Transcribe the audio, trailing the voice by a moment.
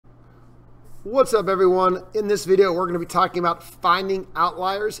What's up, everyone? In this video, we're going to be talking about finding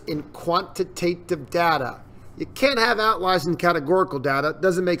outliers in quantitative data. You can't have outliers in categorical data. It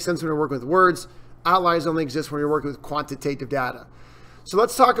doesn't make sense when you're working with words. Outliers only exist when you're working with quantitative data. So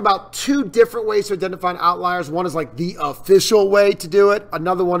let's talk about two different ways to identify outliers. One is like the official way to do it.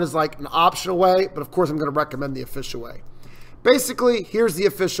 Another one is like an optional way, but of course I'm going to recommend the official way. Basically, here's the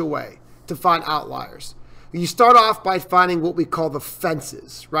official way to find outliers. You start off by finding what we call the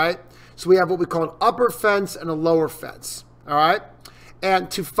fences, right? So we have what we call an upper fence and a lower fence, all right? And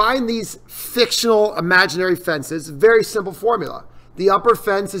to find these fictional imaginary fences, very simple formula. The upper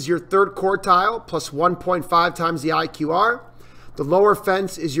fence is your third quartile plus 1.5 times the IQR. The lower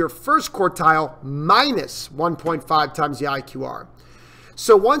fence is your first quartile minus 1.5 times the IQR.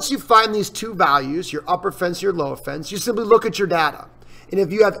 So once you find these two values, your upper fence, your lower fence, you simply look at your data. And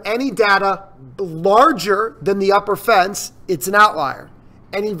if you have any data larger than the upper fence, it's an outlier.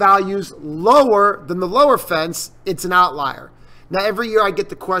 Any values lower than the lower fence, it's an outlier. Now, every year I get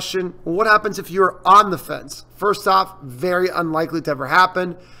the question, well, what happens if you're on the fence? First off, very unlikely to ever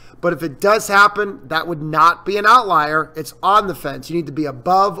happen. But if it does happen, that would not be an outlier. It's on the fence. You need to be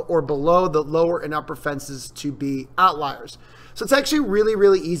above or below the lower and upper fences to be outliers. So it's actually really,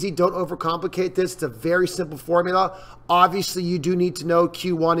 really easy. Don't overcomplicate this. It's a very simple formula. Obviously, you do need to know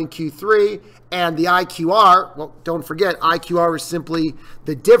Q1 and Q3 and the IQR. Well, don't forget, IQR is simply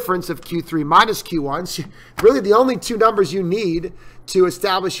the difference of Q3 minus Q1. So really, the only two numbers you need to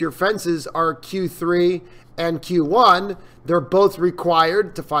establish your fences are Q3 and Q1. They're both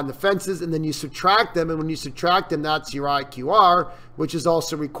required to find the fences, and then you subtract them. And when you subtract them, that's your IQR, which is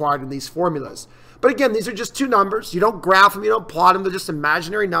also required in these formulas. But again, these are just two numbers. You don't graph them, you don't plot them. They're just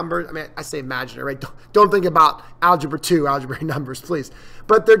imaginary numbers. I mean, I say imaginary, right? Don't think about algebra 2, algebraic numbers, please.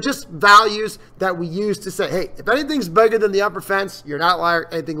 But they're just values that we use to say, hey, if anything's bigger than the upper fence, you're an outlier.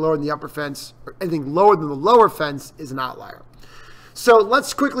 Anything lower than the upper fence, or anything lower than the lower fence is an outlier. So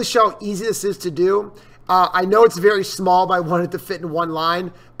let's quickly show how easy this is to do. I know it's very small, but I wanted it to fit in one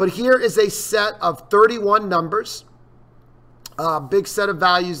line. But here is a set of 31 numbers. Big set of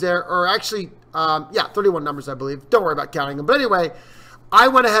values there, or actually, yeah, 31 numbers, I believe. Don't worry about counting them. But anyway, I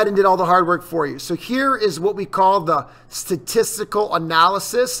went ahead and did all the hard work for you. So here is what we call the statistical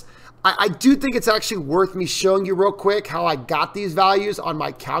analysis. I do think it's actually worth me showing you real quick how I got these values on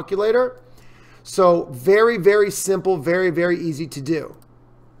my calculator. So very, very simple, very, very easy to do.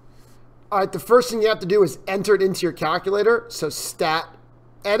 All right, the first thing you have to do is enter it into your calculator. So stat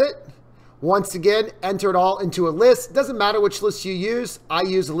edit. Once again, enter it all into a list. It doesn't matter which list you use. I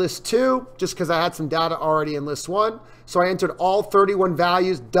use list 2 just because I had some data already in list 1. So I entered all 31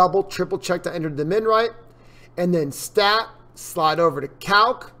 values, double, triple checked I entered them in right. And then stat, slide over to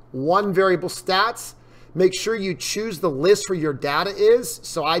calc, one variable stats. Make sure you choose the list where your data is.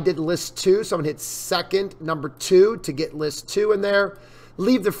 So I did list 2, so I'm gonna hit second, number 2 to get list 2 in there.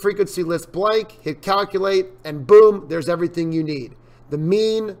 Leave the frequency list blank, hit calculate, and boom, there's everything you need. The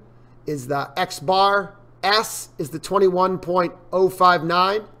mean is the X bar, S is the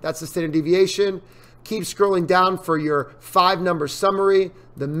 21.059, that's the standard deviation. Keep scrolling down for your 5-number summary,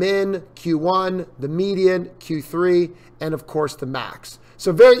 the min, Q1, the median, Q3, and of course the max.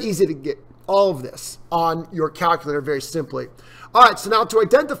 So very easy to get all of this on your calculator very simply. All right, so now to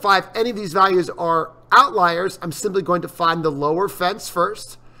identify if any of these values are outliers, I'm simply going to find the lower fence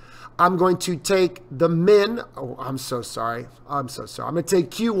first. I'm going to take the min. Oh, I'm so sorry. I'm so sorry. I'm going to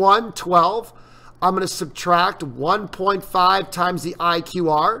take Q1, 12. I'm going to subtract 1.5 times the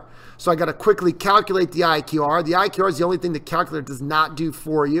IQR. So I got to quickly calculate the IQR. The IQR is the only thing the calculator does not do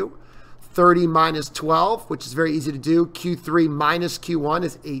for you. 30 minus 12, which is very easy to do. Q3 minus Q1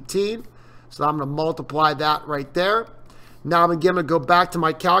 is 18. So I'm going to multiply that right there. Now I'm again going to go back to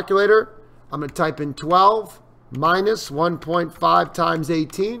my calculator. I'm going to type in 12 minus 1.5 times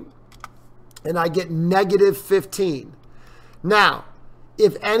 18. And I get negative 15. Now,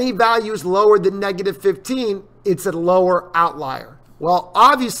 if any value is lower than negative 15, it's a lower outlier. Well,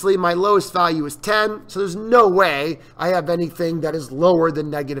 obviously my lowest value is 10, so there's no way I have anything that is lower than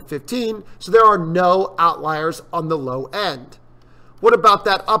negative 15, so there are no outliers on the low end. What about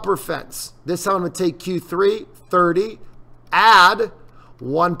that upper fence? This time I'm going to take Q3, 30, add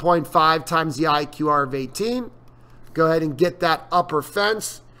 1.5 times the IQR of 18. Go ahead and get that upper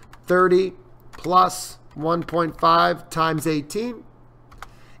fence, 30 plus 1.5 times 18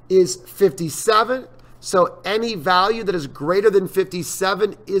 is 57. So any value that is greater than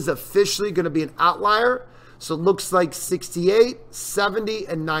 57 is officially going to be an outlier. So it looks like 68, 70,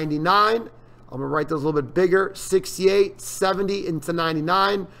 and 99. I'm going to write those a little bit bigger. 68, 70, into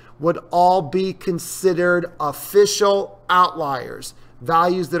 99 would all be considered official outliers.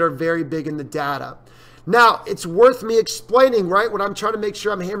 values that are very big in the data. Now, it's worth me explaining, right, what I'm trying to make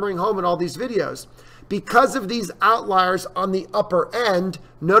sure I'm hammering home in all these videos. Because of these outliers on the upper end,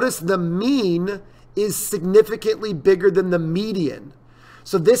 notice the mean is significantly bigger than the median.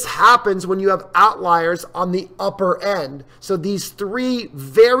 So this happens when you have outliers on the upper end. So these three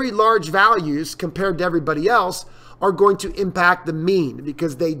very large values compared to everybody else are going to impact the mean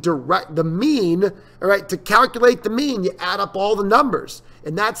because they direct the mean, all right, to calculate the mean, you add up all the numbers.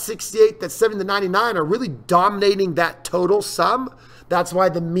 And that 68, that 70, the 99 are really dominating that total sum. That's why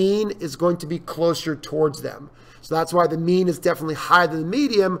the mean is going to be closer towards them. So that's why the mean is definitely higher than the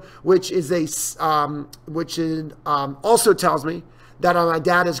median, which also tells me that my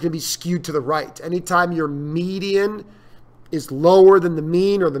data is going to be skewed to the right. Anytime your median is lower than the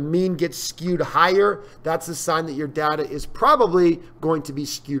mean or the mean gets skewed higher, that's a sign that your data is probably going to be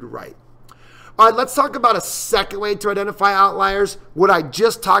skewed right. All right, let's talk about a second way to identify outliers. What I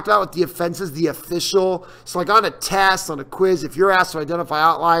just talked about with the offenses, the official. So like on a test, on a quiz, if you're asked to identify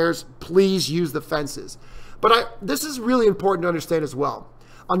outliers, please use the fences. But this is really important to understand as well.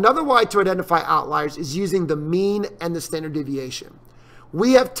 Another way to identify outliers is using the mean and the standard deviation.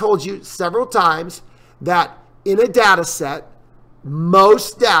 We have told you several times that in a data set,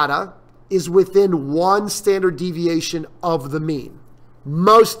 most data is within one standard deviation of the mean.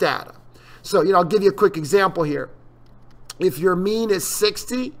 Most data. So, I'll give you a quick example here. If your mean is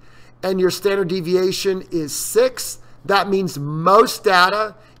 60 and your standard deviation is 6, that means most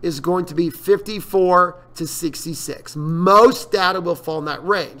data is going to be 54 to 66. Most data will fall in that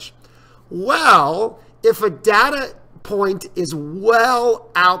range. Well, if a data point is well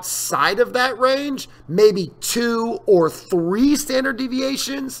outside of that range, maybe 2 or 3 standard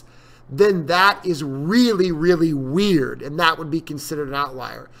deviations, then that is really, really weird, and that would be considered an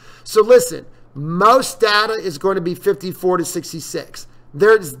outlier. So listen, most data is going to be 54 to 66.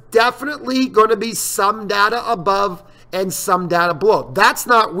 There's definitely going to be some data above and some data below. That's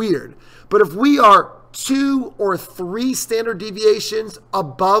not weird. But if we are 2 or 3 standard deviations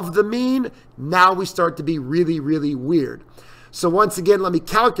above the mean, now we start to be really, really weird. So once again, let me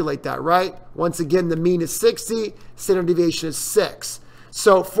calculate that, right? Once again, the mean is 60, standard deviation is 6.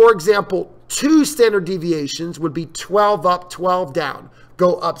 So for example, 2 standard deviations would be 12 up, 12 down.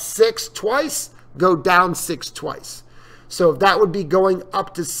 Go up 6 twice, go down 6 twice. So that would be going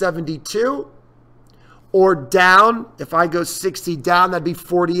up to 72, or down, if I go 60 down, that'd be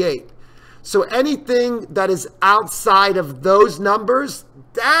 48. So anything that is outside of those numbers,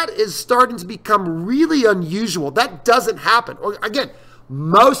 that is starting to become really unusual. That doesn't happen. Or again,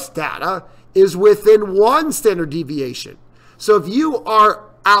 most data is within 1 standard deviation. So if you are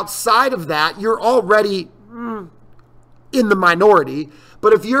outside of that, you're already in the minority.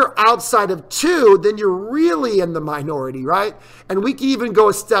 But if you're outside of 2, then you're really in the minority, right? And we can even go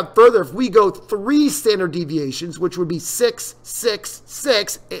a step further. If we go 3 standard deviations, which would be 6, 6,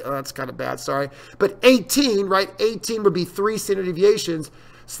 6. Oh, that's kind of bad, sorry. But 18, right? 18 would be 3 standard deviations.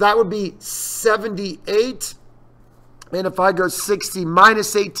 So that would be 78. And if I go 60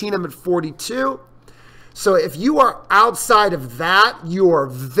 minus 18, I'm at 42. So if you are outside of that, you are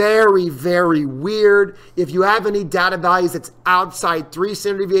very, very weird. If you have any data values that's outside 3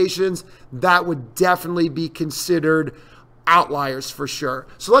 standard deviations, that would definitely be considered outliers for sure.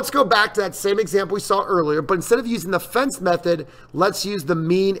 So let's go back to that same example we saw earlier, but instead of using the fence method, let's use the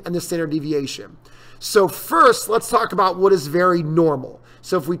mean and the standard deviation. So first, let's talk about what is very normal.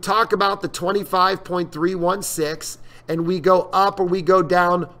 So if we talk about the 25.316, and we go up or we go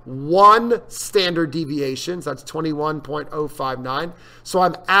down 1 standard deviation, so that's 21.059. So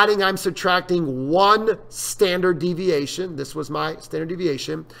I'm subtracting 1 standard deviation. This was my standard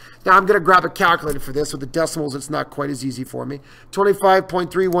deviation. Now I'm going to grab a calculator for this. With the decimals, it's not quite as easy for me.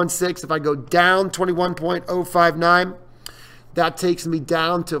 25.316, if I go down 21.059, that takes me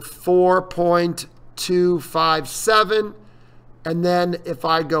down to 4.257. And then if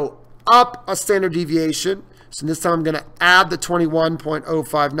I go up a standard deviation, so this time I'm going to add the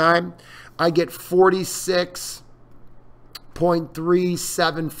 21.059. I get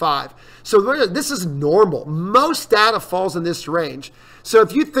 46.375. So this is normal. Most data falls in this range. So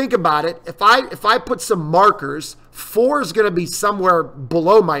if you think about it, if I put some markers, 4 is going to be somewhere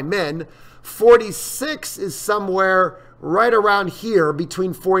below my min. 46 is somewhere right around here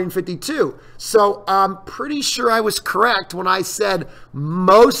between 40 and 52. So I'm pretty sure I was correct when I said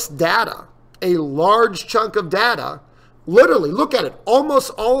most data, a large chunk of data, literally, look at it, almost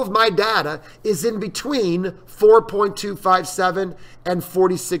all of my data is in between 4.257 and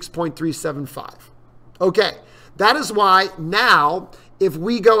 46.375. Okay, that is why now, if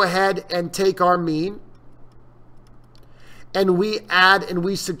we go ahead and take our mean, and we add and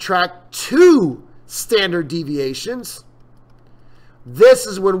we subtract 2 standard deviations, this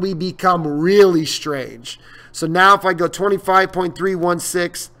is when we become really strange. So now if I go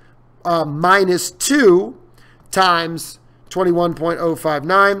 25.316 minus 2 times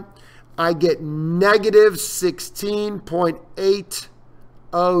 21.059, I get negative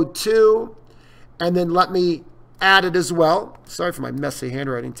 16.802. And then let me add it as well. Sorry for my messy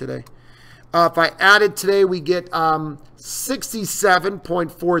handwriting today. If I add it today, we get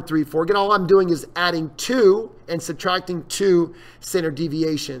 67.434. Again, all I'm doing is adding 2 and subtracting 2 standard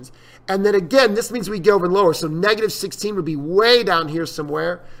deviations. And then again, this means we go even lower. So negative 16 would be way down here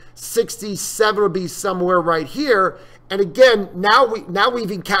somewhere. 67 would be somewhere right here. And again, now we've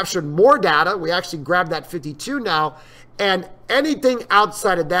even captured more data. We actually grabbed that 52 now. And anything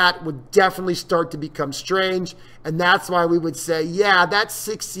outside of that would definitely start to become strange. And that's why we would say, yeah, that's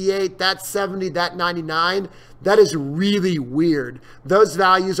 68, that's 70, that 99. That is really weird. Those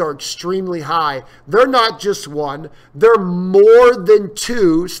values are extremely high. They're not just 1. They're more than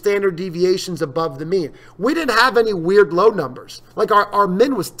 2 standard deviations above the mean. We didn't have any weird low numbers. Like our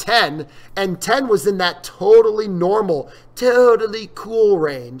min was 10, and 10 was in that totally normal, totally cool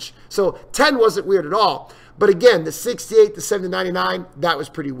range. So 10 wasn't weird at all. But again, the 68, the 70, 99, that was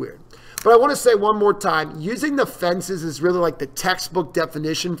pretty weird. But I want to say one more time, using the fences is really like the textbook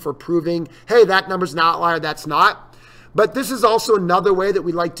definition for proving, hey, that number's an outlier, that's not. But this is also another way that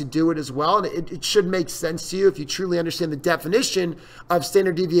we like to do it as well. And it should make sense to you if you truly understand the definition of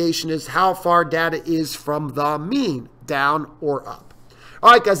standard deviation is how far data is from the mean, down or up.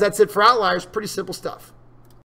 All right, guys, that's it for outliers. Pretty simple stuff.